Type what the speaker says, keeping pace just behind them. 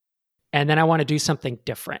And then I want to do something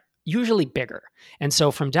different, usually bigger. And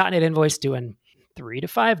so from .NET Invoice doing $3,000 to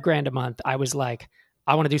 $5,000 a month, I was like,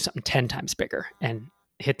 I want to do something 10 times bigger. And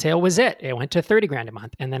Hittail was it. It went to $30,000 a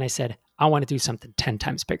month. And then I said, I want to do something 10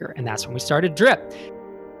 times bigger. And that's when we started Drip.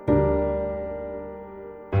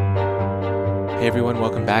 Hey everyone,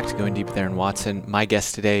 welcome back to Going Deep with Aaron Watson. My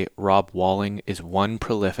guest today, Rob Walling, is one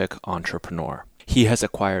prolific entrepreneur. He has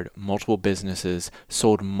acquired multiple businesses,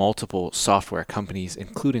 sold multiple software companies,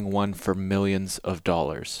 including one for millions of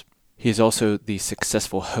dollars. He is also the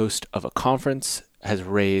successful host of a conference, has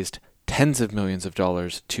raised tens of millions of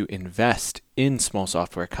dollars to invest in small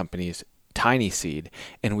software companies, Tiny Seed,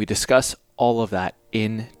 and we discuss all of that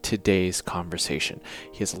in today's conversation.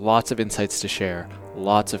 He has lots of insights to share,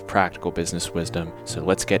 lots of practical business wisdom, so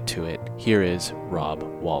let's get to it. Here is Rob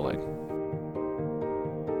Walling.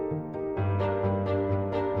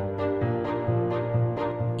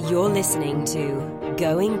 You're listening to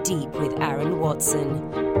Going Deep with Aaron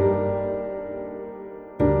Watson.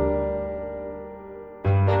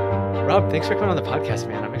 Rob, thanks for coming on the podcast,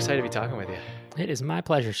 man. I'm excited to be talking with you. It is my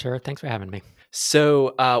pleasure, sir. Thanks for having me.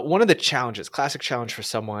 So one of the challenges, classic challenge for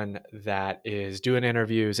someone that is doing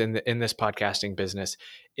interviews in this podcasting business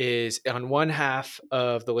is on one half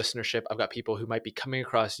of the listenership, I've got people who might be coming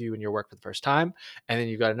across you and your work for the first time. And then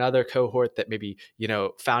you've got another cohort that maybe,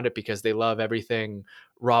 found it because they love everything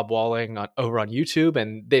Rob Walling over on YouTube,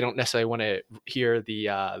 and they don't necessarily want to hear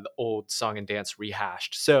the old song and dance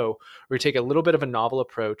rehashed. So we're going to take a little bit of a novel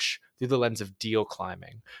approach through the lens of deal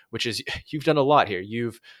climbing, which is you've done a lot here.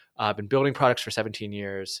 You've been building products for 17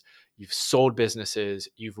 years. You've sold businesses.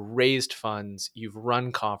 You've raised funds. You've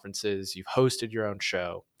run conferences. You've hosted your own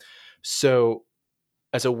show. So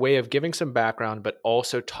as a way of giving some background, but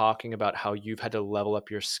also talking about how you've had to level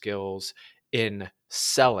up your skills in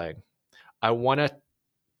selling, I want to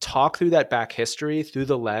talk through that back history through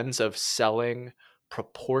the lens of selling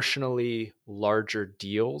proportionally larger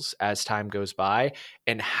deals as time goes by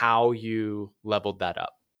and how you leveled that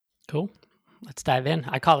up. Cool. Let's dive in.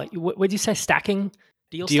 I call it, what would you say, stacking?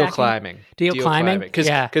 Deal stacking? climbing. Deal climbing?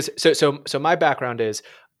 Yeah. So my background is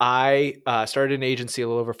I started an agency a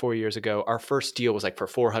little over 4 years ago. Our first deal was like for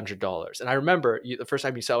 $400. And I remember the first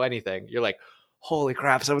time you sell anything, you're like, holy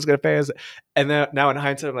crap, someone's going to pay us. And then now in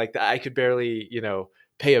hindsight, I'm like, I could barely,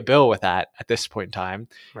 pay a bill with that at this point in time.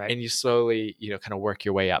 Right. And you slowly, kind of work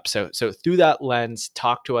your way up. So through that lens,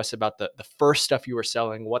 talk to us about the first stuff you were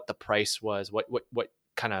selling, what the price was, what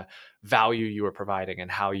kind of value you were providing,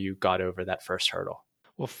 and how you got over that first hurdle.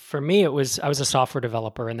 Well, for me, I was a software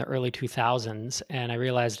developer in the early 2000s, and I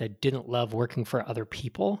realized I didn't love working for other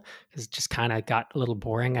people because it just kind of got a little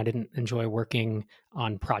boring. I didn't enjoy working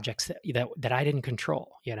on projects that I didn't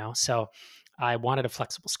control, So I wanted a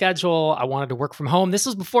flexible schedule. I wanted to work from home. This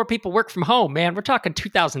was before people work from home, man. We're talking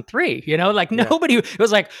 2003, nobody, it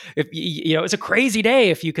was like, if it was a crazy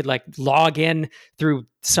day if you could like log in through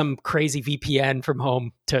some crazy VPN from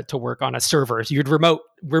home to work on a server. So you'd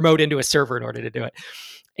remote into a server in order to do it.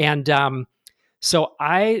 And so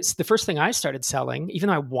the first thing I started selling, even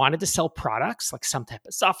though I wanted to sell products, like some type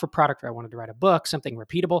of software product, or I wanted to write a book, something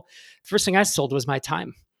repeatable, the first thing I sold was my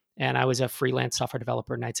time. And I was a freelance software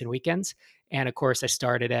developer nights and weekends. And of course, I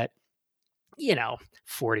started at, $40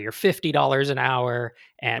 or $50 an hour.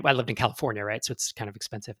 And I lived in California, right? So it's kind of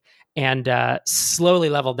expensive. And slowly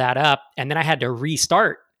leveled that up. And then I had to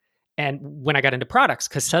restart. And when I got into products,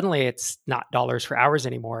 because suddenly it's not dollars for hours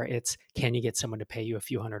anymore. It's, can you get someone to pay you a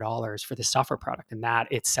few $100s for this software product? And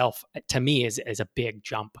that itself, to me, is a big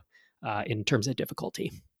jump in terms of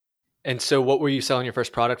difficulty. And so what were you selling your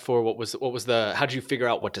first product for? How did you figure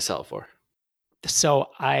out what to sell for? So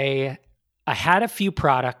I had a few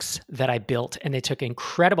products that I built, and they took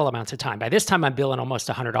incredible amounts of time. By this time, I'm billing almost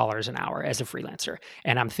 $100 an hour as a freelancer.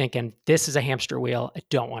 And I'm thinking, this is a hamster wheel. I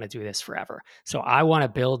don't want to do this forever. So I want to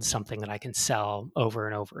build something that I can sell over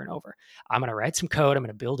and over and over. I'm going to write some code. I'm going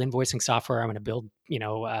to build invoicing software. I'm going to build,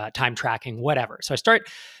 time tracking, whatever. So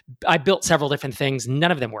I built several different things.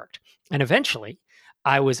 None of them worked. And eventually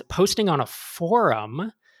I was posting on a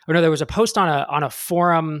forum, there was a post on a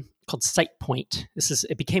forum called SitePoint.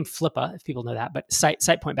 It became Flippa, if people know that, but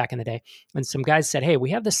SitePoint back in the day. And some guys said, hey, we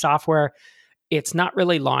have this software. It's not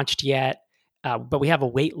really launched yet, but we have a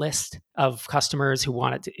wait list of customers who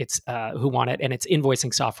want it. Who want it, and it's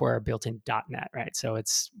invoicing software built in .NET, right? So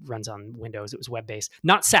it's runs on Windows. It was web-based,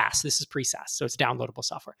 not SaaS. This is pre-SaaS, so it's downloadable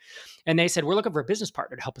software. And they said, we're looking for a business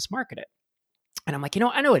partner to help us market it. And I'm like,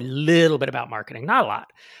 I know a little bit about marketing, not a lot,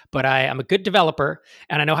 but I'm a good developer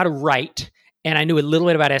and I know how to write. And I knew a little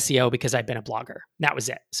bit about SEO because I'd been a blogger. That was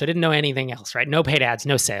it. So I didn't know anything else, right? No paid ads,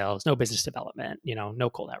 no sales, no business development, no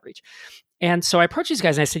cold outreach. And so I approached these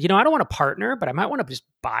guys and I said, I don't want to partner, but I might want to just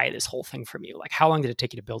buy this whole thing from you. Like, how long did it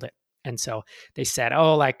take you to build it? And so they said,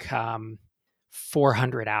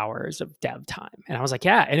 400 hours of dev time. And I was like,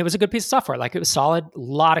 yeah. And it was a good piece of software. Like, it was solid, a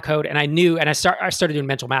lot of code. And I knew, and I started doing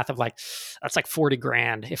mental math of like, that's like 40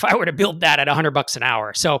 grand if I were to build that at $100 an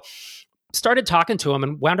hour. So started talking to them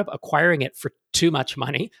and wound up acquiring it for too much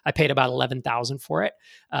money. I paid about 11,000 for it.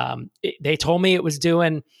 They told me it was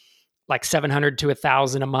doing like 700 to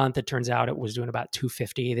 1,000 a month. It turns out it was doing about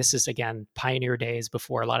 250. This is, again, pioneer days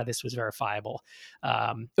before a lot of this was verifiable,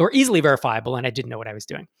 or easily verifiable, and I didn't know what I was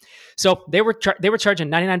doing. So they were charging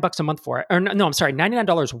 $99 a month for it, or no, I'm sorry,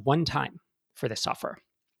 $99 one time for this software,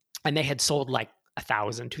 and they had sold like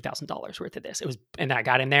 $1,000, $2,000 worth of this. It was, and I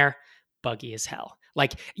got in there, buggy as hell.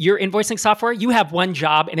 Like, your invoicing software, you have one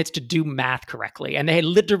job and it's to do math correctly. And they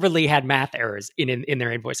literally had math errors in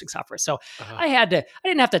their invoicing software. So I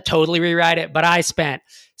didn't have to totally rewrite it, but I spent,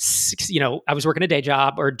 I was working a day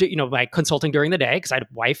job or, my consulting during the day because I had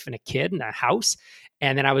a wife and a kid and a house.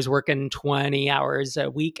 And then I was working 20 hours a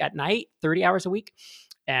week at night, 30 hours a week.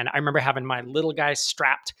 And I remember having my little guy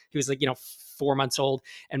strapped. He was like, 4 months old.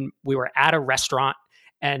 And we were at a restaurant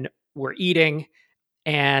and we're eating.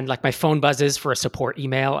 And like, my phone buzzes for a support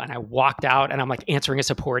email, and I walked out and I'm like answering a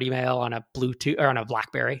support email on a Bluetooth or on a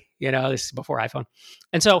BlackBerry, this is before iPhone.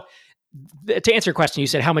 And so to answer your question, you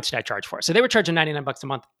said, how much did I charge for it? So they were charging $99 a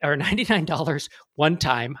month, or $99 one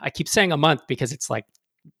time. I keep saying a month because it's like,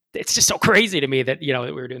 it's just so crazy to me that, that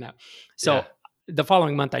we were doing that. So the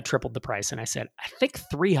following month I tripled the price and I said, I think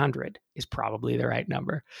 300 is probably the right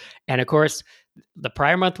number. And of course, the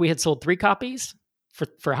prior month we had sold 3 copies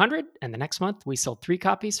for 100, and the next month we sold 3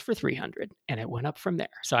 copies for 300, and it went up from there.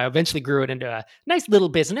 So I eventually grew it into a nice little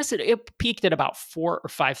business. It peaked at about 4,000 or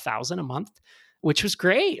 5,000 a month, which was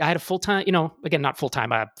great. I had a full-time, again, not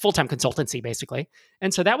full-time, full-time consultancy basically.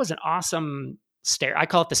 And so that was an awesome I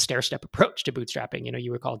call it the stair-step approach to bootstrapping.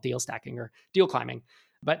 You would call it deal stacking or deal climbing.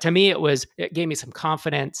 But to me, it gave me some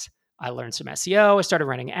confidence. I learned some SEO. I started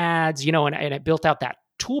running ads, and it built out that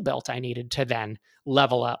tool belt I needed to then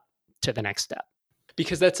level up to the next step.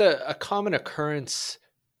 Because that's a common occurrence,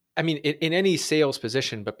 I mean, in any sales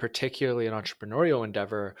position, but particularly an entrepreneurial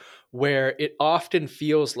endeavor, where it often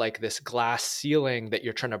feels like this glass ceiling that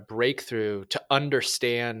you're trying to break through to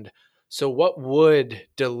understand. So what would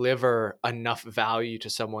deliver enough value to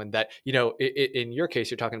someone that, in your case,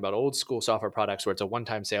 you're talking about old school software products where it's a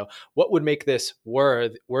one-time sale. What would make this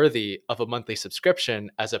worthy of a monthly subscription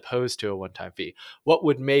as opposed to a one-time fee? What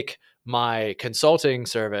would make my consulting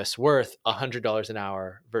service worth $100 an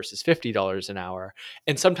hour versus $50 an hour?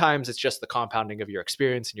 And sometimes it's just the compounding of your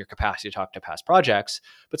experience and your capacity to talk to past projects,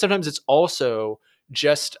 but sometimes it's also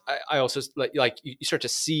just, I also like you start to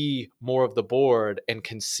see more of the board and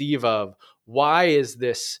conceive of, why is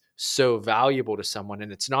this so valuable to someone?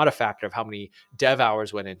 And it's not a factor of how many dev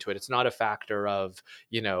hours went into it. It's not a factor of,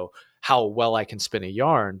 how well I can spin a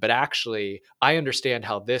yarn, but actually I understand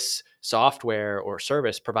how this software or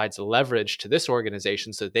service provides leverage to this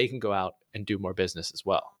organization so that they can go out and do more business as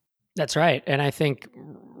well. That's right. And I think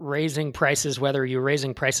raising prices, whether you're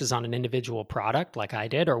raising prices on an individual product like I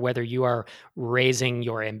did, or whether you are raising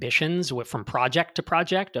your ambitions from project to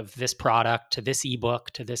project, of this product to this ebook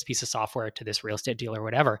to this piece of software to this real estate deal or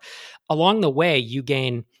whatever, along the way, you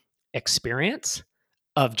gain experience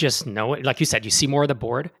of just knowing, like you said, you see more of the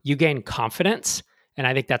board, you gain confidence. And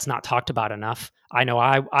I think that's not talked about enough. I know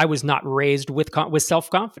I was not raised with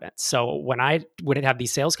self-confidence. So when I would have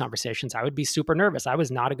these sales conversations, I would be super nervous. I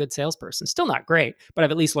was not a good salesperson, still not great, but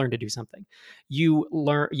I've at least learned to do something. You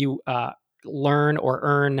learn or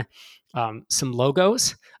earn some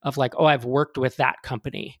logos of like, I've worked with that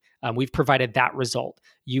company. We've provided that result.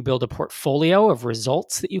 You build a portfolio of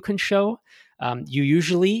results that you can show. You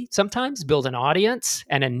usually sometimes build an audience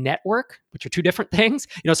and a network, which are two different things.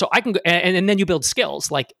 So I can go, and then you build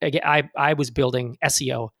skills. Like, again, I was building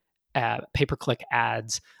SEO, pay-per-click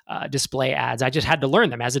ads, display ads. I just had to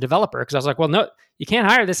learn them as a developer because I was like, well, no, you can't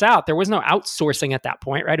hire this out. There was no outsourcing at that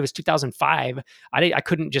point, right? It was 2005. I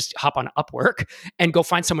couldn't just hop on Upwork and go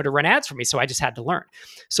find someone to run ads for me. So I just had to learn.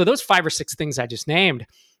 So those 5 or 6 things I just named,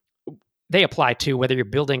 they apply to whether you're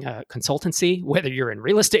building a consultancy, whether you're in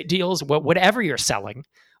real estate deals, whatever you're selling.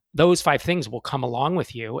 Those 5 things will come along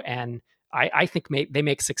with you. And I think they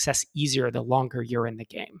make success easier the longer you're in the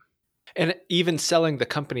game. And even selling the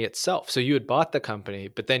company itself. So you had bought the company,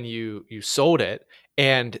 but then you sold it.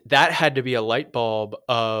 And that had to be a light bulb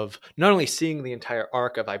of not only seeing the entire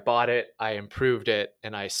arc of, I bought it, I improved it,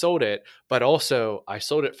 and I sold it, but also I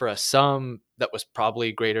sold it for a sum that was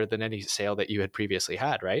probably greater than any sale that you had previously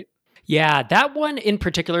had, right? Yeah, that one in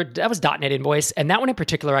particular, that was .NET Invoice. And that one in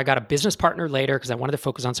particular, I got a business partner later because I wanted to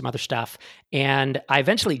focus on some other stuff. And I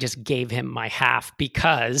eventually just gave him my half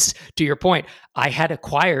because, to your point, I had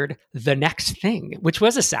acquired the next thing, which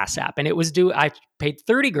was a SaaS app. And I paid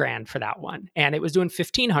 30 grand for that one. And it was doing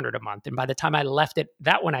 1,500 a month. And by the time I left it,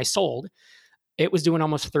 that one I sold, it was doing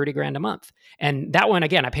almost 30 grand a month. And that one,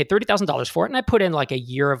 again, I paid $30,000 for it. And I put in like a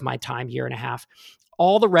year of my time, year and a half.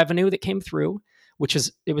 All the revenue that came through,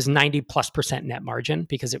 it was 90+% net margin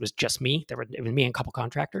because it was just me. It was me and a couple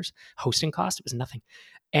contractors. Hosting cost, it was nothing.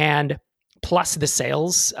 And plus the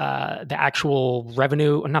sales, the actual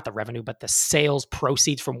revenue, not the revenue, but the sales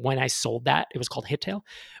proceeds from when I sold that, it was called Hittail,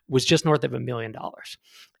 was just north of $1 million.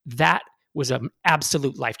 That was an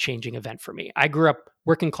absolute life-changing event for me. I grew up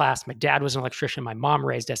working class. My dad was an electrician. My mom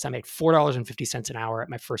raised us. I made $4.50 an hour at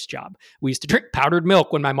my first job. We used to drink powdered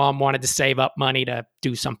milk when my mom wanted to save up money to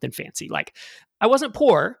do something fancy. Like, I wasn't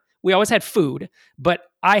poor. We always had food, but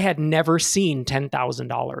I had never seen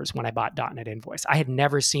 $10,000 when I bought .NET Invoice. I had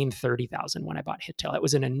never seen $30,000 when I bought Hittail. It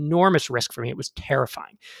was an enormous risk for me. It was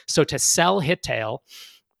terrifying. So to sell Hittail,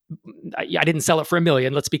 I didn't sell it for $1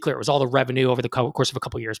 million. Let's be clear. It was all the revenue over the course of a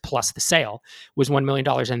couple of years plus the sale was $1 million.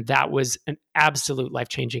 And that was an absolute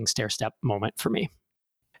life-changing stair-step moment for me.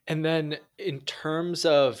 And then in terms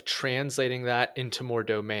of translating that into more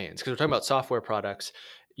domains, because we're talking about software products,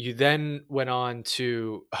 you then went on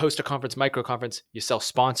to host a conference, micro conference, you sell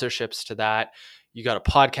sponsorships to that. You got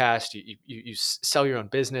a podcast, you sell your own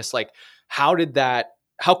business. Like, how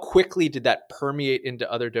quickly did that permeate into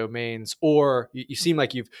other domains? Or you seem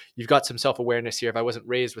like you've got some self-awareness here. If I wasn't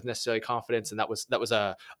raised with necessarily confidence and that was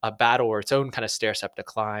a battle or its own kind of stair step to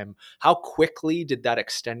climb, how quickly did that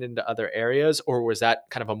extend into other areas? Or was that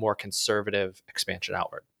kind of a more conservative expansion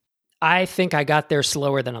outward? I think I got there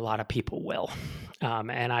slower than a lot of people will.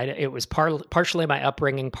 It was partially my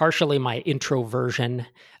upbringing, partially my introversion.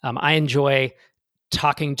 I enjoy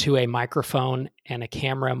talking to a microphone and a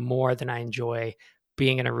camera more than I enjoy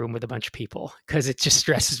being in a room with a bunch of people because it just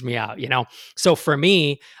stresses me out, So for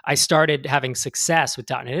me, I started having success with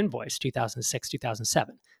 .NET Invoice 2006,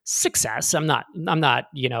 2007. Success. I'm not,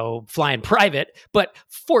 flying private, but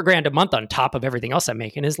 $4,000 a month on top of everything else I'm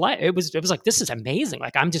making is like, it was like, this is amazing.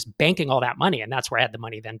 Like, I'm just banking all that money. And that's where I had the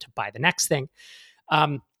money then to buy the next thing.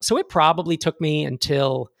 So it probably took me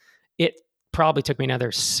another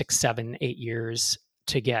 6, 7, 8 years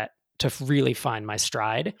to really find my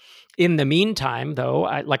stride. In the meantime, though,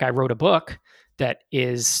 I wrote a book that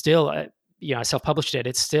is still, I self-published it.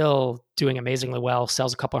 It's still doing amazingly well,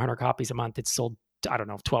 sells a couple hundred copies a month. It's sold,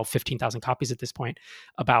 15,000 copies at this point,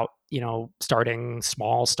 about, starting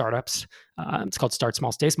small startups. It's called Start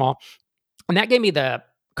Small, Stay Small. And that gave me the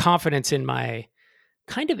confidence in my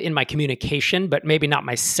communication, but maybe not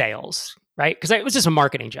my sales, right? Because it was just a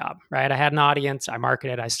marketing job, right? I had an audience, I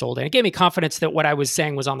marketed, I sold it. It gave me confidence that what I was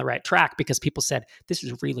saying was on the right track because people said, this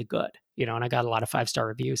is really good, and I got a lot of 5-star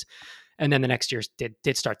reviews. And then the next year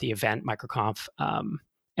did start the event, MicroConf.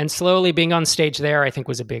 And slowly being on stage there, I think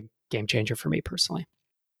was a big game changer for me personally.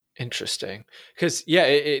 Interesting. Because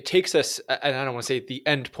it takes us, and I don't want to say the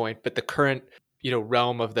end point, but the current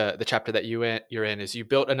realm of the chapter that you're in is you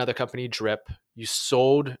built another company, Drip. You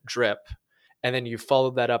sold Drip, and then you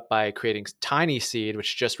followed that up by creating TinySeed,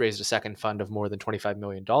 which just raised a second fund of more than $25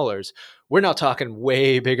 million. We're now talking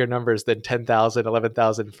way bigger numbers than 10,000,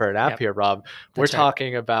 11,000 for an app here, Rob. We're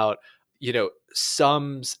talking about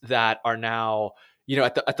sums that are now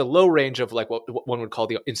at the low range of like what one would call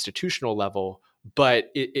the institutional level, but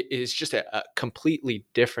it is just a completely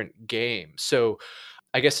different game. So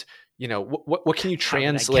I guess what can you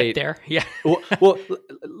translate there? Yeah. well,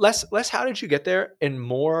 less how did you get there, and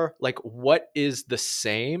more like what is the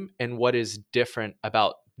same and what is different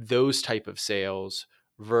about those type of sales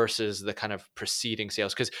versus the kind of preceding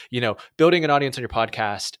sales? Because building an audience on your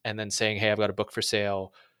podcast and then saying, hey, I've got a book for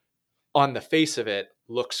sale, on the face of it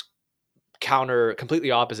looks completely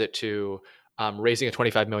opposite to raising a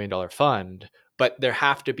 $25 million fund, but there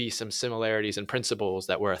have to be some similarities and principles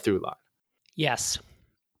that were a through line. Yes.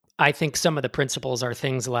 I think some of the principles are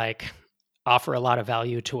things like offer a lot of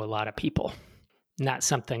value to a lot of people. And that's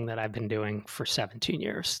something that I've been doing for 17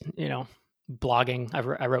 years. Blogging,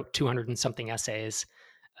 I wrote 200 and something essays,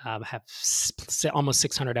 have almost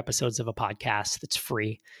 600 episodes of a podcast that's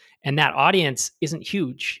free. And that audience isn't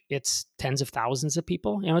huge. It's tens of thousands of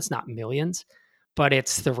people. It's not millions, but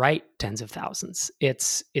it's the right tens of thousands.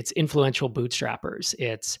 It's influential bootstrappers.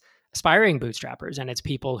 It's aspiring bootstrappers. And it's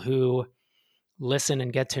people who listen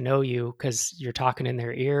and get to know you because you're talking in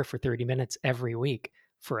their ear for 30 minutes every week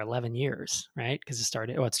for 11 years, right? Because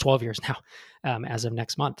it's 12 years now, as of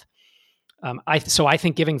next month. So I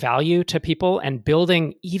think giving value to people and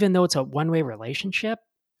building, even though it's a one-way relationship,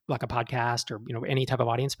 like a podcast or any type of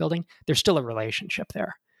audience building, there's still a relationship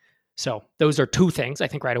there. So those are two things I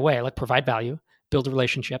think right away, like provide value, build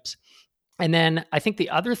relationships. And then I think the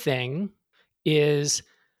other thing is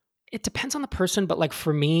it depends on the person, but like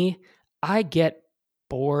for me, I get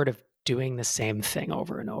bored of doing the same thing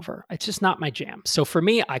over and over. It's just not my jam. So for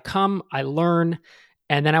me, I come, I learn,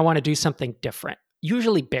 and then I want to do something different,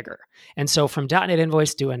 usually bigger. And so from .NET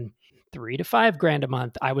Invoice doing $3,000 to $5,000 a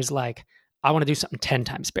month, I was like, I want to do something 10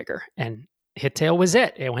 times bigger. And Hittail was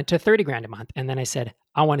it. It went to $30,000 a month. And then I said,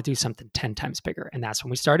 I want to do something 10 times bigger. And that's when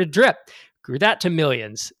we started Drip, grew that to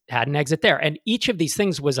millions, had an exit there. And each of these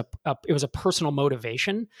things was a personal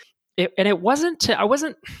motivation. I think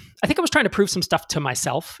I was trying to prove some stuff to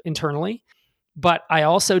myself internally, but I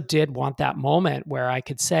also did want that moment where I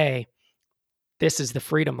could say, this is the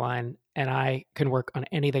freedom line and I can work on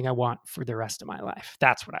anything I want for the rest of my life.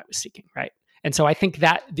 That's what I was seeking, right? And so I think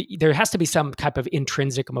that there has to be some type of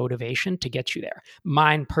intrinsic motivation to get you there.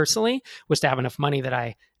 Mine personally was to have enough money that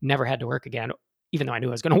I never had to work again, even though I knew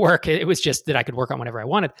I was going to work. It was just that I could work on whatever I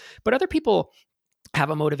wanted. But other people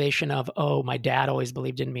have a motivation of, oh, my dad always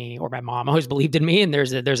believed in me or my mom always believed in me. And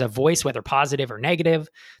there's a voice, whether positive or negative,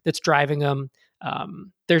 that's driving them. I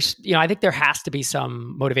think there has to be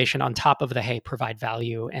some motivation on top of the, hey, provide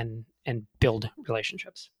value and build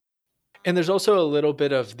relationships. And there's also a little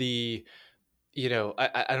bit of the,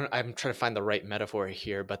 I'm trying to find the right metaphor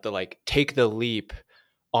here, but the like, take the leap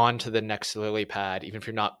onto the next lily pad, even if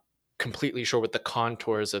you're not completely sure what the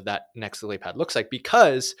contours of that next lily pad looks like,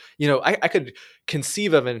 because, I could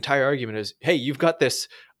conceive of an entire argument as, hey, you've got this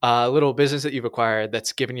little business that you've acquired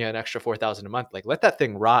that's giving you an extra $4,000 a month. Like, let that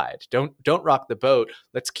thing ride. Don't rock the boat.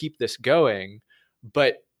 Let's keep this going.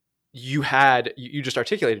 But you just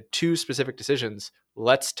articulated two specific decisions.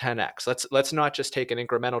 Let's 10x. Let's not just take an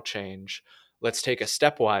incremental change. Let's take a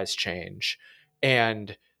stepwise change.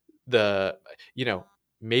 And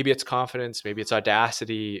maybe it's confidence, maybe it's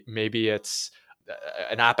audacity, maybe it's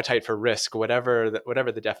an appetite for risk, whatever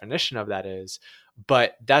the definition of that is.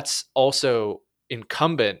 But that's also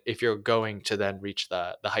incumbent if you're going to then reach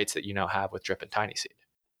the heights that you now have with Drip and TinySeed.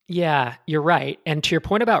 Yeah, you're right. And to your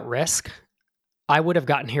point about risk, I would have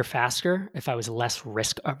gotten here faster if I was less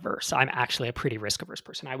risk averse. I'm actually a pretty risk averse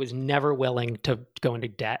person. I was never willing to go into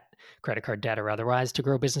debt, credit card debt or otherwise, to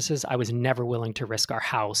grow businesses. I was never willing to risk our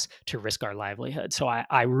house, to risk our livelihood. So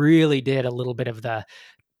I really did a little bit of the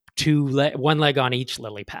one leg on each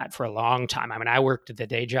lily pad for a long time. I mean, I worked at the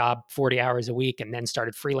day job 40 hours a week and then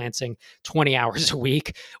started freelancing 20 hours a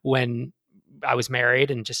week when I was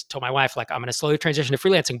married, and just told my wife, like, I'm going to slowly transition to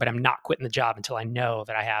freelancing, but I'm not quitting the job until I know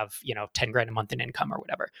that I have, $10,000 a month in income or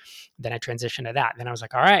whatever. Then I transitioned to that. Then I was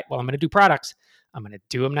like, all right, well, I'm going to do products. I'm going to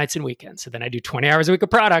do them nights and weekends. So then I do 20 hours a week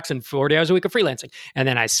of products and 40 hours a week of freelancing. And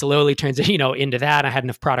then I slowly transition, into that. I had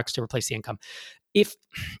enough products to replace the income. If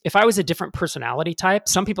I was a different personality type,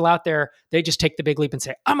 some people out there, they just take the big leap and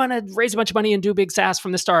say, I'm going to raise a bunch of money and do big SaaS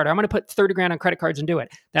from the start. Or I'm going to put $30,000 on credit cards and do it.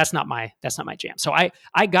 That's not my jam. So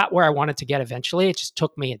I got where I wanted to get eventually. It just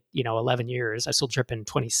took me, 11 years. I sold Drip in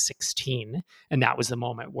 2016. And that was the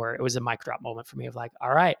moment where it was a mic drop moment for me of like,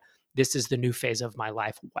 all right, this is the new phase of my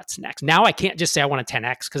life. What's next? Now I can't just say I want a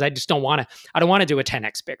 10X because I just don't want to do a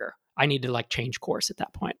 10X bigger. I need to change course at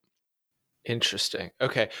that point. Interesting.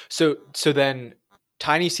 Okay. So then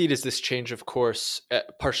TinySeed is this change of course,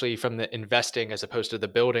 partially from the investing as opposed to the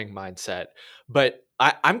building mindset. But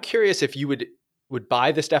I'm curious if you would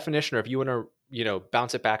buy this definition, or if you want to,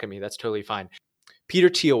 bounce it back at me, that's totally fine. Peter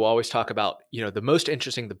Thiel will always talk about, the most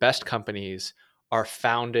interesting, the best companies are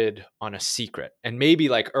founded on a secret. And maybe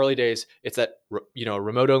like early days, it's that, a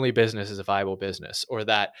remote only business is a viable business, or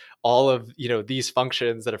that all of, these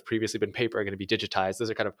functions that have previously been paper are going to be digitized. Those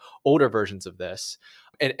are kind of older versions of this.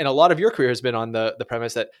 And a lot of your career has been on the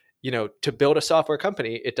premise that, to build a software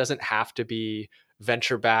company, it doesn't have to be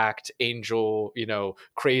venture-backed, angel,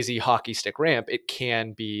 crazy hockey stick ramp. It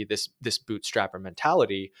can be this bootstrapper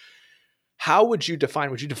mentality. How would you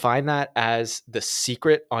define that as the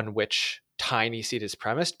secret on which TinySeed is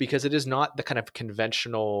premised? Because it is not the kind of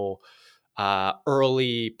conventional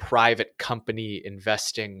early private company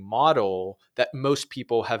investing model that most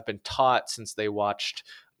people have been taught since they watched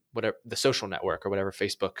whatever, The Social Network or whatever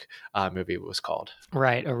Facebook movie was called.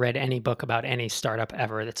 Right. Or read any book about any startup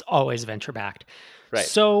ever that's always venture backed. Right.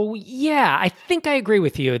 So, yeah, I think I agree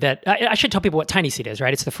with you that I should tell people what TinySeed is,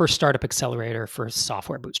 right? It's the first startup accelerator for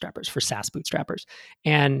software bootstrappers, for SaaS bootstrappers.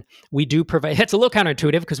 And we do provide, it's a little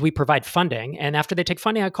counterintuitive because we provide funding. And after they take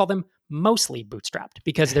funding, I call them mostly bootstrapped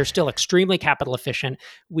because they're still extremely capital efficient.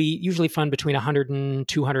 We usually fund between 100 and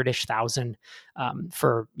 200-ish thousand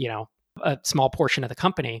for, a small portion of the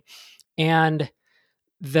company. And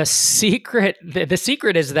the secret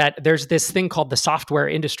is that there's this thing called the software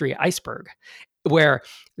industry iceberg, where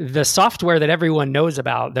the software that everyone knows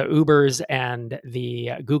about, the Ubers and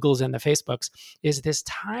the Googles and the Facebooks, is this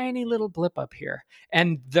tiny little blip up here.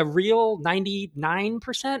 And the real 99%,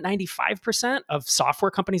 95% of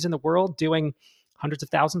software companies in the world doing hundreds of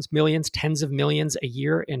thousands, millions, tens of millions a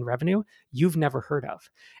year in revenue, you've never heard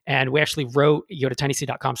of. And we actually wrote, you go to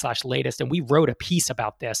tinyseed.com/latest, and we wrote a piece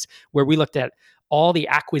about this where we looked at all the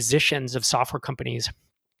acquisitions of software companies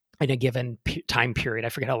in a given time period. I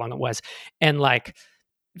forget how long it was. And like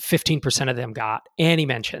 15% of them got any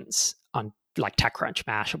mentions on like TechCrunch,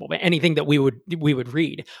 Mashable, anything that we would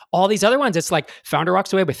read. All these other ones, it's like founder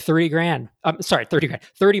walks away with 30 million,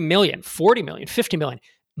 40 million, 50 million.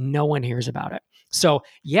 No one hears about it. So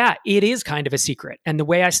yeah, it is kind of a secret. And the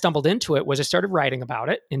way I stumbled into it was I started writing about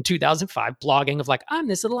it in 2005, blogging of like, I'm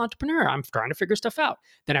this little entrepreneur. I'm trying to figure stuff out.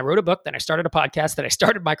 Then I wrote a book. Then I started a podcast. Then I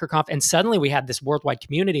started MicroConf. And suddenly we had this worldwide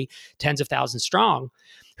community, tens of thousands strong,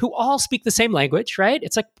 who all speak the same language, right?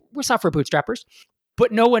 It's like we're software bootstrappers,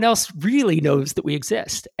 but no one else really knows that we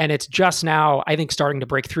exist. And it's just now, I think, starting to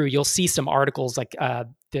break through. You'll see some articles like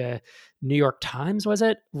the New York Times, was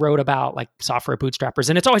it, wrote about like software bootstrappers.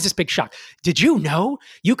 And it's always this big shock. Did you know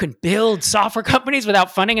you can build software companies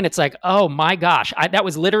without funding? And it's like, oh my gosh, that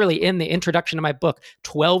was literally in the introduction to my book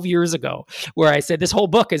 12 years ago, where I said, this whole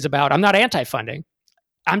book is about, I'm not anti-funding.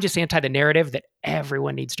 I'm just anti the narrative that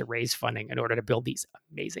everyone needs to raise funding in order to build these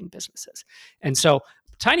amazing businesses. And so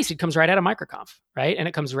TinySeed comes right out of MicroConf, right? And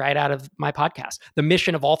it comes right out of my podcast. The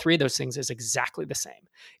mission of all three of those things is exactly the same.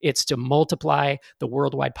 It's to multiply the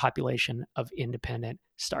worldwide population of independent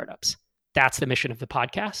startups. That's the mission of the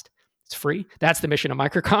podcast. It's free. That's the mission of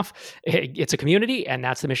MicroConf. It's a community, and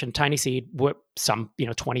that's the mission of TinySeed. Some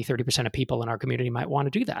 20, 30% of people in our community might want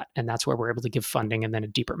to do that. And that's where we're able to give funding and then a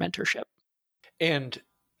deeper mentorship. And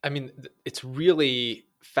I mean, it's really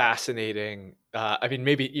fascinating. I mean,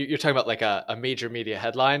 maybe you're talking about like a major media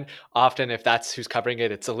headline. Often if that's who's covering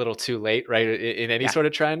it, it's a little too late, right? In any sort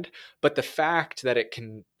of trend. But the fact that it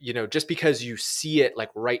can, just because you see it like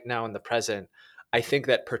right now in the present, I think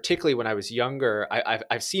that particularly when I was younger,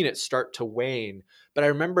 I've seen it start to wane. But I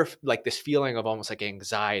remember like this feeling of almost like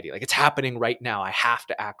anxiety, like it's happening right now. I have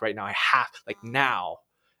to act right now. I have like now,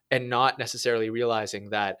 and not necessarily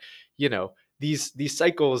realizing that, these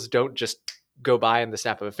cycles don't just go by in the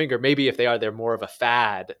snap of a finger. Maybe if they are, they're more of a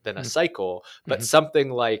fad than a cycle, but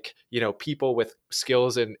something like, people with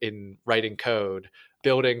skills in writing code,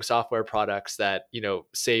 building software products that,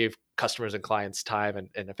 save customers and clients time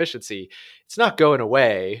and efficiency, it's not going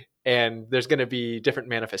away. And there's going to be different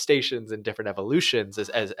manifestations and different evolutions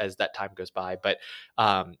as that time goes by. But,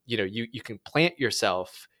 you can plant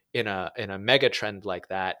yourself in a mega trend like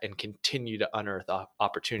that and continue to unearth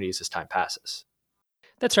opportunities as time passes.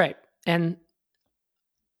 That's right. And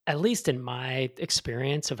at least in my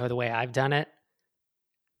experience of the way I've done it,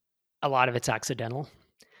 a lot of it's accidental.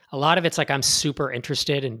 A lot of it's like I'm super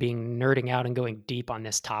interested in nerding out and going deep on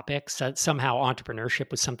this topic. So somehow entrepreneurship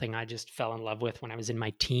was something I just fell in love with when I was in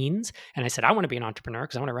my teens. And I said, I want to be an entrepreneur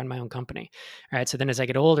because I want to run my own company. All right. So then as I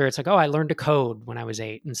get older, it's like, oh, I learned to code when I was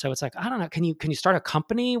 8. And so it's like, I don't know, can you start a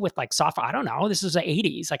company with like software? I don't know. This is the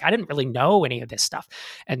 80s. Like I didn't really know any of this stuff.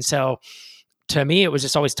 And so to me, it was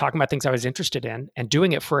just always talking about things I was interested in and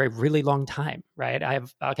doing it for a really long time, right? I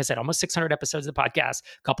have, like I said, almost 600 episodes of the podcast,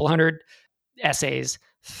 a couple hundred essays,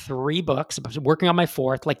 3 books. I was working on my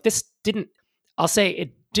 4th. Like this I'll say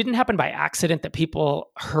it didn't happen by accident that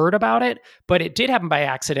people heard about it, but it did happen by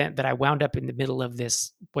accident that I wound up in the middle of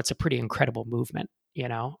this, what's a pretty incredible movement,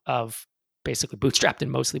 of basically bootstrapped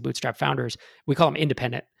and mostly bootstrapped founders. We call them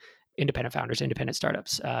independent founders, independent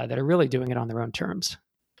startups that are really doing it on their own terms.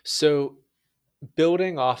 So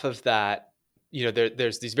building off of that,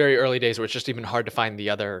 there's these very early days where it's just even hard to find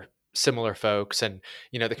the other similar folks, and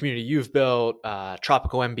the community you've built,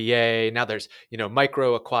 Tropical MBA. Now there's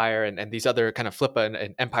MicroAcquire and these other kind of Flippa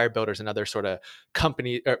and Empire Builders and other sort of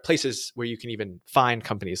company or places where you can even find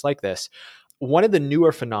companies like this. One of the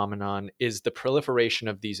newer phenomenon is the proliferation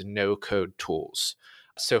of these no-code tools.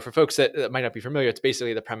 So for folks that might not be familiar, it's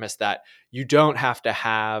basically the premise that you don't have to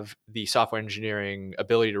have the software engineering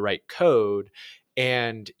ability to write code,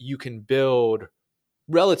 and you can build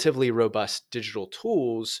relatively robust digital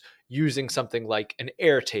tools using something like an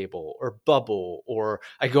Airtable or Bubble, or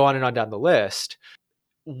I go on and on down the list.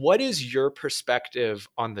 What is your perspective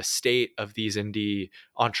on the state of these indie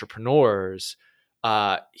entrepreneurs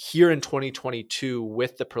here in 2022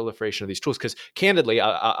 with the proliferation of these tools? Because candidly,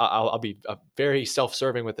 I'll be very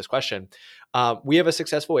self-serving with this question. We have a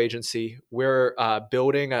successful agency. We're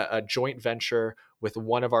building a joint venture with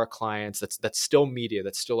one of our clients that's still media,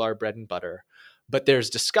 that's still our bread and butter. But there's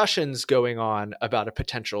discussions going on about a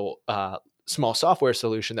potential small software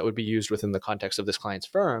solution that would be used within the context of this client's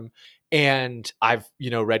firm. And I've,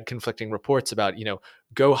 read conflicting reports about,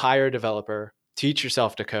 go hire a developer, teach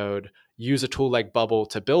yourself to code, use a tool like Bubble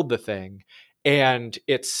to build the thing. And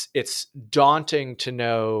it's daunting to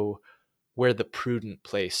know where the prudent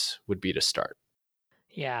place would be to start.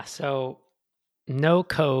 Yeah. So no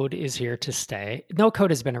code is here to stay. No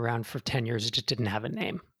code has been around for 10 years. It just didn't have a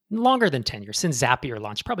name. Longer than 10 years, since Zapier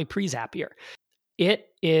launched, probably pre-Zapier. It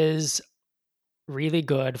is really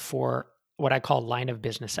good for what I call line of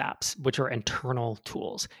business apps, which are internal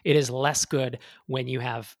tools. It is less good when you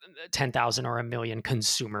have 10,000 or a million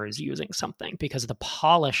consumers using something, because the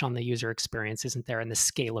polish on the user experience isn't there and the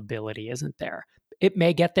scalability isn't there. It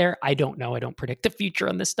may get there. I don't know. I don't predict the future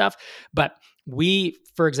on this stuff. But we,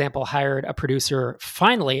 for example, hired a producer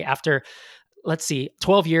finally after,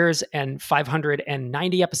 12 years and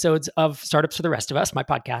 590 episodes of Startups for the Rest of Us, my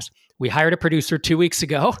podcast. We hired a producer 2 weeks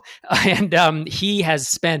ago, and he has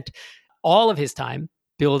spent all of his time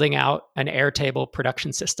building out an Airtable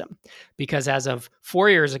production system, because as of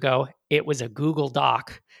 4 years ago, it was a Google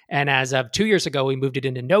Doc. And as of 2 years ago, we moved it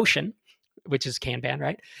into Notion, which is Kanban,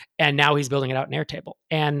 right? And now he's building it out in Airtable.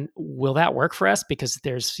 And will that work for us? Because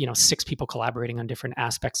there's, 6 people collaborating on different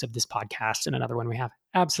aspects of this podcast, and another one we have.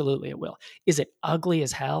 Absolutely, it will. Is it ugly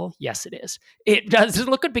as hell? Yes, it is. It doesn't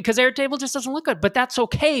look good because Airtable just doesn't look good, but that's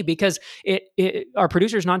okay because our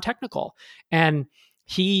producer is non-technical, and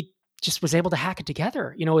he just was able to hack it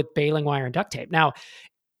together, with baling wire and duct tape. Now,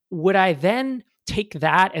 would I then take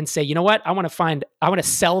that and say, you know what, I want to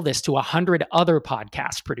sell this to 100 other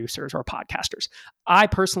podcast producers or podcasters? I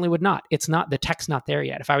personally would not. The tech's not there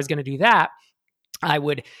yet. If I was going to do that, I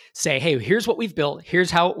would say, hey, here's what we've built. Here's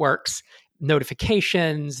how it works.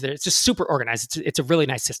 Notifications. It's just super organized. It's a really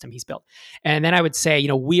nice system he's built. And then I would say,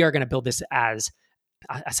 we are going to build this as,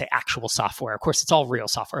 I say actual software. Of course, it's all real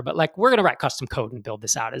software, but we're going to write custom code and build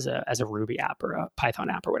this out as a Ruby app or a Python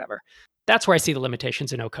app or whatever. That's where I see the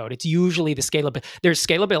limitations in no code. It's usually the scalability. There's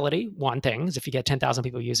scalability. One thing is if you get 10,000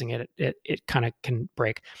 people using it, it kind of can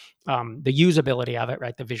break. The usability of it,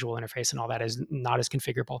 right? The visual interface and all that is not as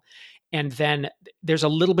configurable. And then there's a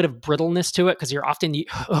little bit of brittleness to it because you're often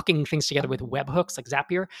hooking things together with webhooks like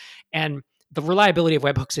Zapier. And the reliability of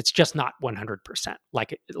webhooks, it's just not 100%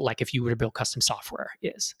 like if you were to build custom software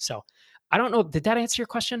is. So I don't know. Did that answer your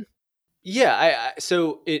question? Yeah.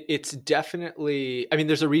 So it's definitely,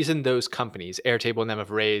 there's a reason those companies, Airtable and them,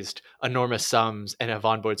 have raised enormous sums and have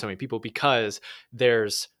onboarded so many people, because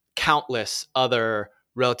there's countless other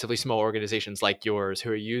relatively small organizations like yours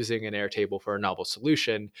who are using an Airtable for a novel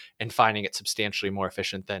solution and finding it substantially more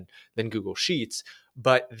efficient than Google Sheets.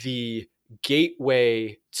 But the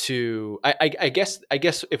gateway to, I guess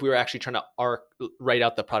if we were actually trying to write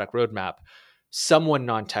out the product roadmap, someone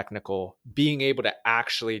non-technical being able to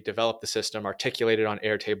actually develop the system, articulate it on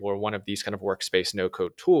Airtable or one of these kind of workspace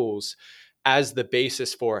no-code tools as the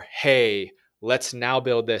basis for, hey, let's now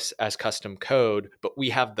build this as custom code, but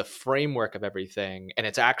we have the framework of everything and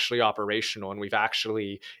it's actually operational and we've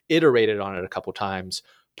actually iterated on it a couple times,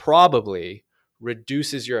 probably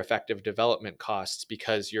reduces your effective development costs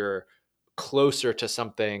because you're closer to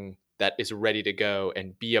something that is ready to go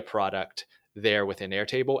and be a product there within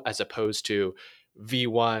Airtable, as opposed to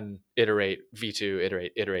V1, iterate,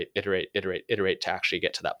 V2, iterate to actually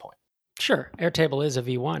get to that point. Sure. Airtable is a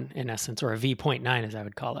V1 in essence, or a V.9 as I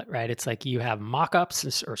would call it, right? It's like you have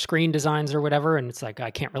mock-ups or screen designs or whatever, and it's like,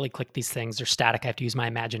 I can't really click these things. They're static. I have to use my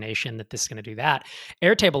imagination that this is going to do that.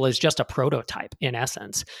 Airtable is just a prototype in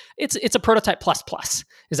essence. It's a prototype plus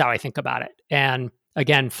is how I think about it. And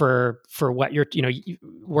again, for what you're,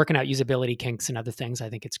 working out usability kinks and other things, I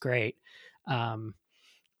think it's great. I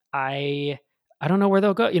don't know where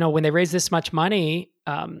they'll go. When they raise this much money,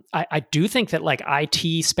 I do think that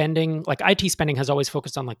IT spending has always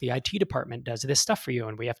focused on the IT department does this stuff for you,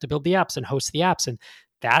 and we have to build the apps and host the apps, and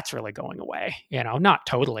that's really going away. Not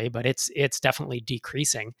totally, but it's definitely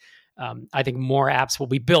decreasing. I think more apps will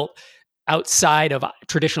be built outside of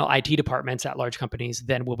traditional IT departments at large companies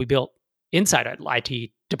than will be built inside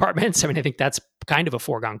IT departments. I mean, I think that's kind of a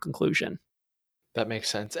foregone conclusion. That makes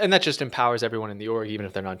sense. And that just empowers everyone in the org, even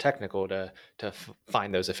if they're non-technical, to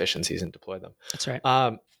find those efficiencies and deploy them. That's right.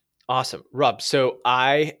 Awesome. Rob, so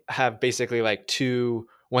I have basically like two,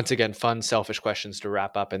 once again, fun, selfish questions to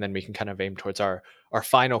wrap up, and then we can kind of aim towards our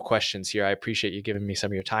final questions here. I appreciate you giving me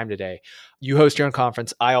some of your time today. You host your own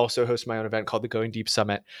conference. I also host my own event called the Going Deep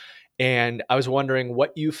Summit. And I was wondering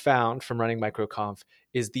what you found from running MicroConf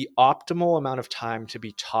is the optimal amount of time to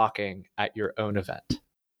be talking at your own event.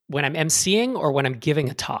 When I'm emceeing or when I'm giving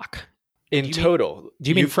a talk? In total. Do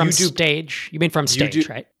you mean from stage? You mean from stage,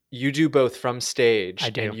 right? You do both from stage. I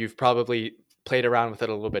do. And you've probably played around with it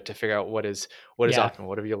a little bit to figure out what is optimal.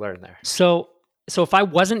 What have you learned there? So if I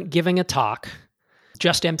wasn't giving a talk,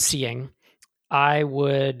 just emceeing, I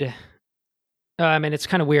would... I mean, it's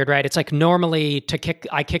kind of weird, right? It's like normally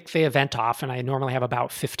I kick the event off, and I normally have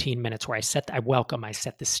about 15 minutes where I set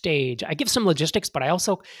the stage. I give some logistics, but I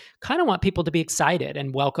also kind of want people to be excited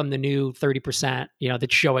and welcome the new 30%,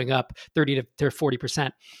 that's showing up, 30 to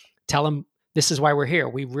 40%. Tell them this is why we're here.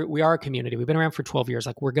 We are a community. We've been around for 12 years.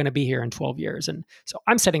 Like, we're going to be here in 12 years. And so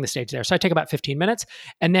I'm setting the stage there. So I take about 15 minutes.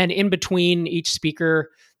 And then in between each speaker,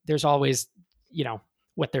 there's always,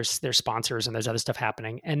 there's sponsors and there's other stuff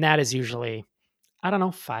happening. And that is usually,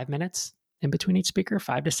 5 minutes in between each speaker,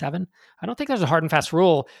 5 to 7. I don't think there's a hard and fast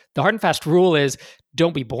rule. The hard and fast rule is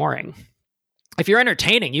don't be boring. If you're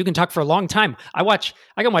entertaining, you can talk for a long time. I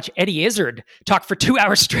can watch Eddie Izzard talk for 2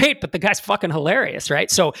 hours straight, but the guy's fucking hilarious,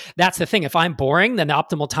 right? So that's the thing. If I'm boring, then the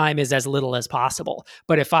optimal time is as little as possible.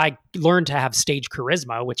 But if I learn to have stage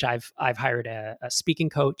charisma, which I've hired a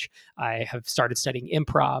speaking coach, I have started studying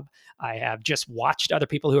improv. I have just watched other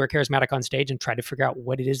people who are charismatic on stage and tried to figure out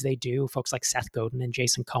what it is they do. Folks like Seth Godin and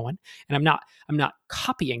Jason Cohen. And I'm not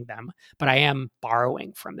copying them, but I am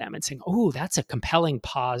borrowing from them and saying, "Oh, that's a compelling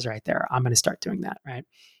pause right there. I'm going to start doing that." Right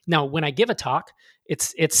now, when I give a talk,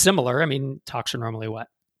 it's similar. I mean, talks are normally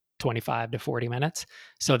 25 to 40 minutes.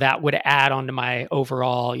 So that would add on to my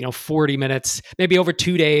overall, 40 minutes, maybe over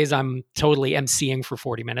 2 days, I'm totally emceeing for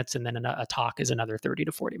 40 minutes. And then a talk is another 30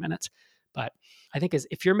 to 40 minutes. But I think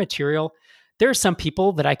if your material, there are some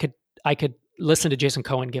people that I could listen to Jason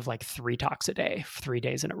Cohen give like 3 talks a day, 3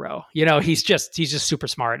 days in a row. He's just super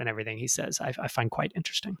smart and everything he says, I find quite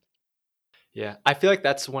interesting. Yeah. I feel like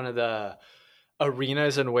that's one of the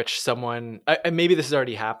arenas in which someone, maybe this is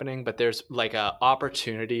already happening, but there's like a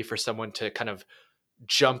opportunity for someone to kind of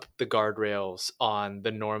jump the guardrails on the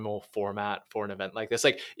normal format for an event like this.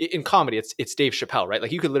 Like in comedy, it's Dave Chappelle, right?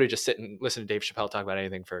 Like you could literally just sit and listen to Dave Chappelle talk about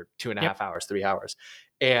anything for 2.5 hours, 3 hours.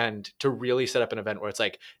 And to really set up an event where it's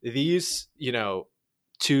like these, 2,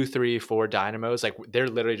 3, 4 dynamos, like they're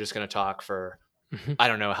literally just going to talk for I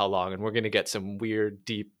don't know how long, and we're going to get some weird,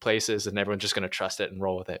 deep places, and everyone's just going to trust it and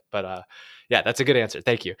roll with it. But yeah, that's a good answer.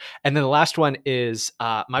 Thank you. And then the last one is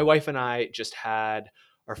my wife and I just had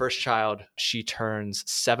our first child. She turns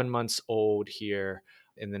 7 months old here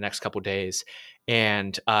in the next couple of days.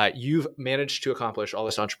 And you've managed to accomplish all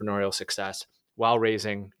this entrepreneurial success while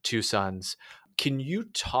raising 2 sons. Can you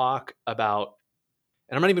talk about,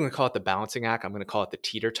 and I'm not even going to call it the balancing act, I'm going to call it the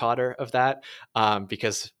teeter-totter of that,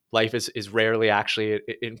 because life is rarely actually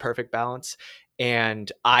in perfect balance.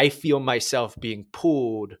 And I feel myself being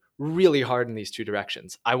pulled really hard in these 2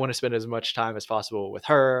 directions. I want to spend as much time as possible with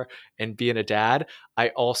her and being a dad. I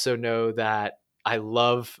also know that I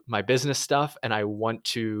love my business stuff and I want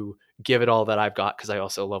to give it all that I've got because I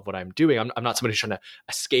also love what I'm doing. I'm not somebody who's trying to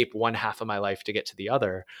escape one half of my life to get to the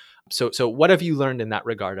other. So what have you learned in that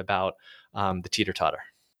regard about the teeter-totter?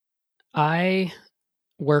 I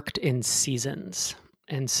worked in seasons.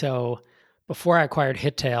 And so before I acquired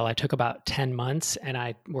Hittail, I took about 10 months and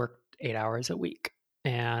I worked 8 hours a week.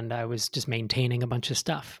 And I was just maintaining a bunch of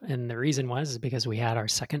stuff. And the reason was because we had our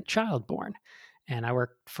second child born. And I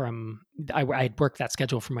worked I'd worked that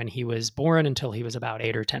schedule from when he was born until he was about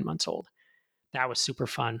 8 or 10 months old. That was super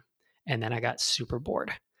fun. And then I got super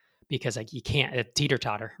bored because like you can't,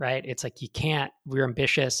 teeter-totter, right? It's like we're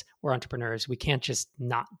ambitious, we're entrepreneurs. We can't just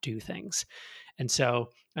not do things. And so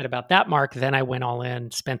at about that mark, then I went all in,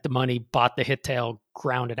 spent the money, bought the Hittail,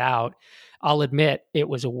 ground it out. I'll admit it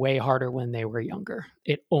was way harder when they were younger.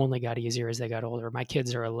 It only got easier as they got older. My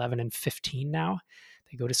kids are 11 and 15 now.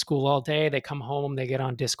 They go to school all day. They come home. They get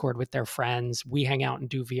on Discord with their friends. We hang out and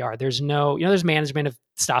do VR. There's there's management of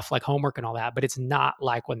stuff like homework and all that, but it's not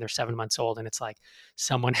like when they're 7 months old and it's like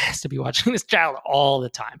someone has to be watching this child all the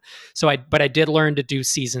time. But I did learn to do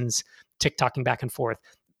seasons, TikToking back and forth.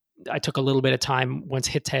 I took a little bit of time once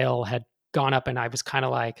Hittail had gone up and I was kind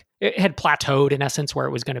of like, it had plateaued in essence where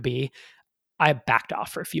it was going to be, I backed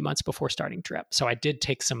off for a few months before starting Drip. So I did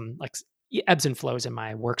take some like ebbs and flows in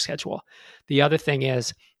my work schedule. The other thing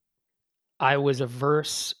is I was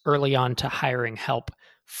averse early on to hiring help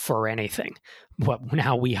for anything. But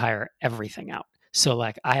now we hire everything out. So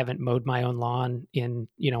like I haven't mowed my own lawn in,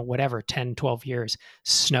 10, 12 years.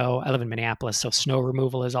 Snow, I live in Minneapolis, so snow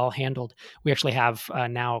removal is all handled. We actually have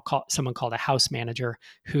now someone called a house manager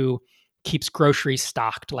who keeps groceries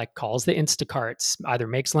stocked, like calls the Instacarts, either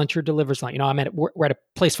makes lunch or delivers lunch. We're at a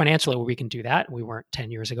place financially where we can do that. We weren't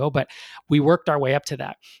 10 years ago, but we worked our way up to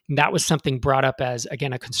that. And that was something brought up as,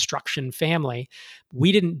 again, a construction family.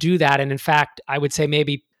 We didn't do that. And in fact, I would say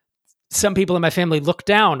maybe some people in my family looked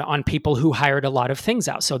down on people who hired a lot of things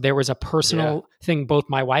out. So there was a personal thing both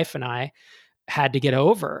my wife and I had to get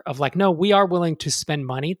over of like, no, we are willing to spend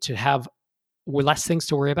money to have less things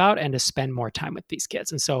to worry about and to spend more time with these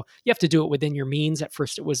kids. And so you have to do it within your means. At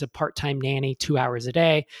first, it was a part-time nanny, 2 hours a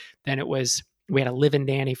day. Then we had a live-in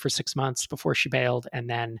nanny for 6 months before she bailed. And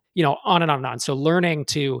then, on and on and on. So learning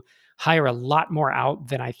to hire a lot more out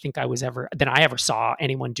than I ever saw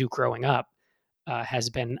anyone do growing up has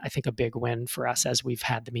been, I think, a big win for us as we've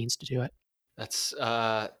had the means to do it. That's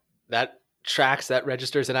that tracks, that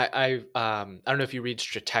registers. And I don't know if you read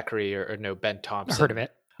Stratechery or know Ben Thompson. I heard of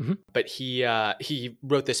it. Mm-hmm. But he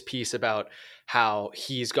wrote this piece about how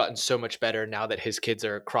he's gotten so much better now that his kids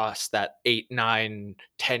are across that 8, 9,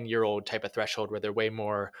 10-year-old type of threshold where they're way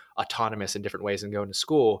more autonomous in different ways and going to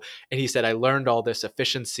school. And he said, I learned all this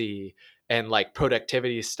efficiency and like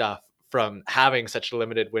productivity stuff from having such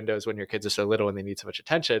limited windows when your kids are so little and they need so much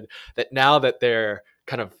attention, that now that they're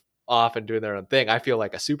kind of off and doing their own thing, I feel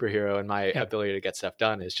like a superhero, and my ability to get stuff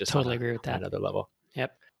done is just totally agree with that. Another level.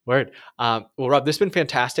 Yep. Word. Well, Rob, this has been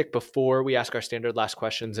fantastic. Before we ask our standard last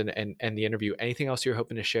questions and the interview, anything else you're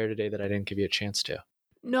hoping to share today that I didn't give you a chance to?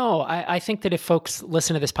 No, I think that if folks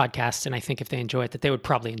listen to this podcast, and I think if they enjoy it, that they would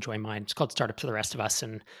probably enjoy mine. It's called Startup for the Rest of Us.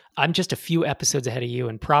 And I'm just a few episodes ahead of you,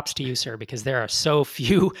 and props to you, sir, because there are so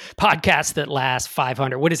few podcasts that last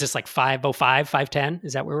 500. What is this, like 505, 510?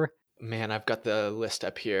 Is that where we're? Man, I've got the list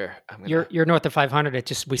up here. You're north of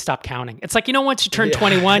 500. We stopped counting. It's like, once you turn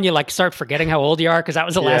 21, you like start forgetting how old you are because that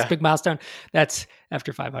was the last big milestone. That's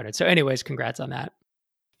after 500. So anyways, congrats on that.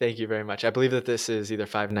 Thank you very much. I believe that this is either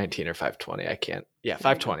 519 or 520.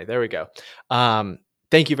 520. There we go.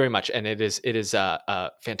 Thank you very much. And it is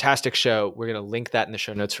a fantastic show. We're going to link that in the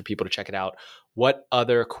show notes for people to check it out. What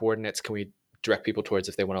other coordinates can we direct people towards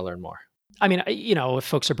if they want to learn more? I mean, if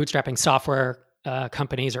folks are bootstrapping software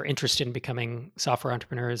companies are interested in becoming software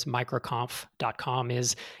entrepreneurs, microconf.com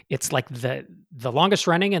it's like the longest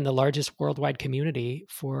running and the largest worldwide community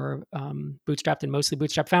for bootstrapped and mostly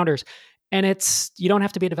bootstrapped founders. And you don't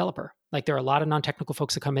have to be a developer. Like there are a lot of non-technical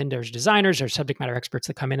folks that come in. There's designers, there's subject matter experts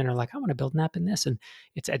that come in and are like, I want to build an app in this. And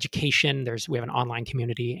it's education. We have an online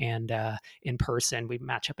community and in person. We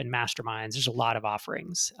match up in masterminds. There's a lot of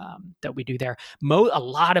offerings that we do there. A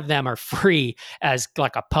lot of them are free as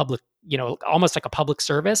like a public, almost like a public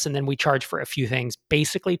service. And then we charge for a few things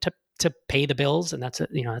basically to pay the bills. And that's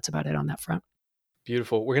about it on that front.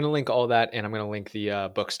 Beautiful. We're going to link all that. And I'm going to link the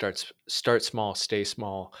book Start Small, Stay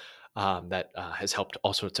Small. That has helped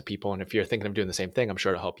all sorts of people. And if you're thinking of doing the same thing, I'm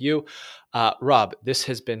sure it'll help you. Rob, this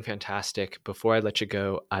has been fantastic. Before I let you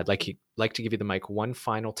go, I'd like to give you the mic one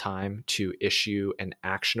final time to issue an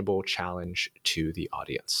actionable challenge to the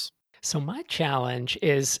audience. So my challenge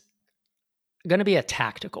is going to be a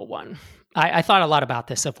tactical one. I thought a lot about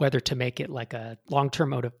this, of whether to make it like a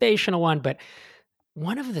long-term motivational one, but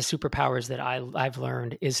one of the superpowers that I've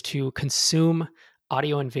learned is to consume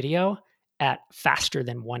audio and video at faster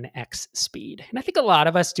than 1x speed. And I think a lot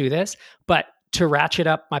of us do this, but to ratchet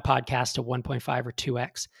up my podcast to 1.5 or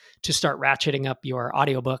 2x, to start ratcheting up your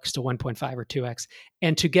audiobooks to 1.5 or 2x,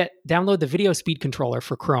 and to download the video speed controller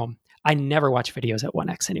for Chrome. I never watch videos at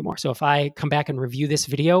 1x anymore. So if I come back and review this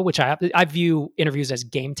video, which I view interviews as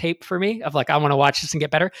game tape for me, of like, I want to watch this and get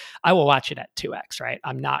better, I will watch it at 2x, right?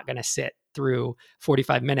 I'm not going to sit through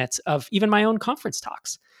 45 minutes of even my own conference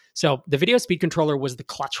talks. So the video speed controller was the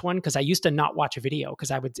clutch one, because I used to not watch a video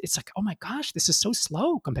because it's like, oh my gosh, this is so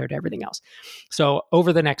slow compared to everything else. So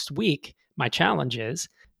over the next week, my challenge is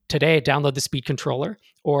today, download the speed controller,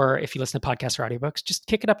 or if you listen to podcasts or audiobooks, just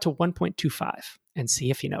kick it up to 1.25 and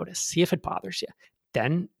see if you notice, see if it bothers you.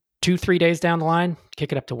 Then 2-3 days down the line,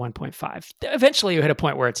 kick it up to 1.5. Eventually you hit a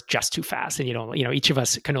point where it's just too fast and each of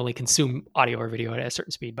us can only consume audio or video at a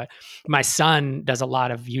certain speed. But my son does a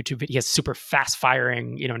lot of YouTube. He has super fast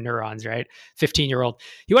firing, neurons, right? 15-year-old.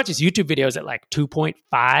 He watches YouTube videos at like 2.5.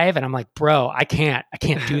 And I'm like, bro, I can't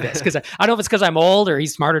do this. Because I don't know if it's because I'm old or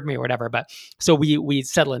he's smarter than me or whatever. But so we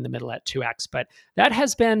settle in the middle at 2x. But that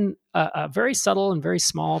has been a very subtle and very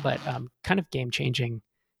small, but kind of game-changing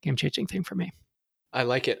thing for me. I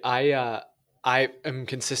like it. I am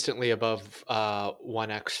consistently above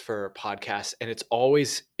 1x for podcasts, and it's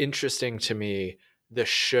always interesting to me the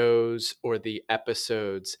shows or the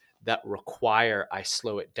episodes that require I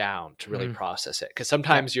slow it down to really process it. Because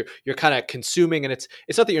sometimes you're kind of consuming, and it's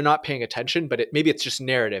not that you're not paying attention, but maybe it's just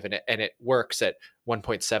narrative, and it works at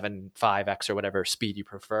 1.75x or whatever speed you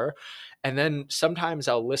prefer. And then sometimes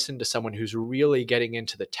I'll listen to someone who's really getting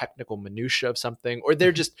into the technical minutia of something, or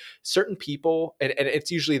they're just certain people, and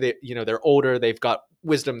it's usually they're older, they've got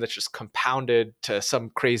wisdom that's just compounded to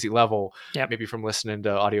some crazy level, maybe from listening to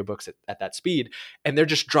audiobooks at that speed, and they're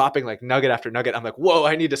just dropping like nugget after nugget. I'm like, whoa,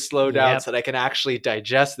 I need to slow down so that I can actually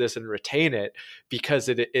digest this and retain it,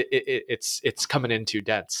 because it's coming in too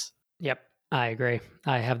dense. Yep, I agree.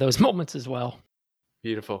 I have those moments as well.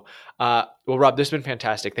 Beautiful. Well, Rob, this has been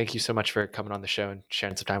fantastic. Thank you so much for coming on the show and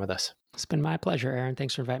sharing some time with us. It's been my pleasure, Aaron.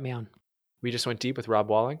 Thanks for inviting me on. We just went deep with Rob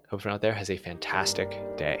Walling. Hope everyone out there has a fantastic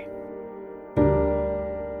day.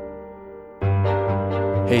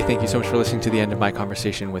 Hey, thank you so much for listening to the end of my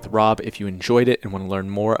conversation with Rob. If you enjoyed it and want to learn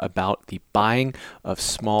more about the buying of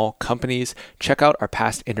small companies, check out our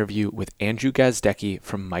past interview with Andrew Gazdecki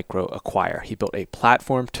from MicroAcquire. He built a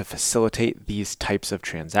platform to facilitate these types of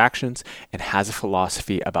transactions and has a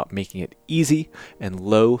philosophy about making it easy and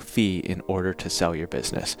low fee in order to sell your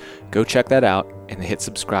business. Go check that out and hit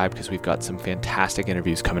subscribe, because we've got some fantastic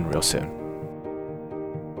interviews coming real soon.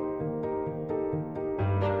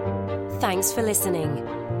 Thanks for listening.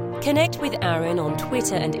 Connect with Aaron on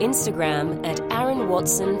Twitter and Instagram at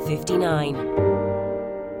AaronWatson59.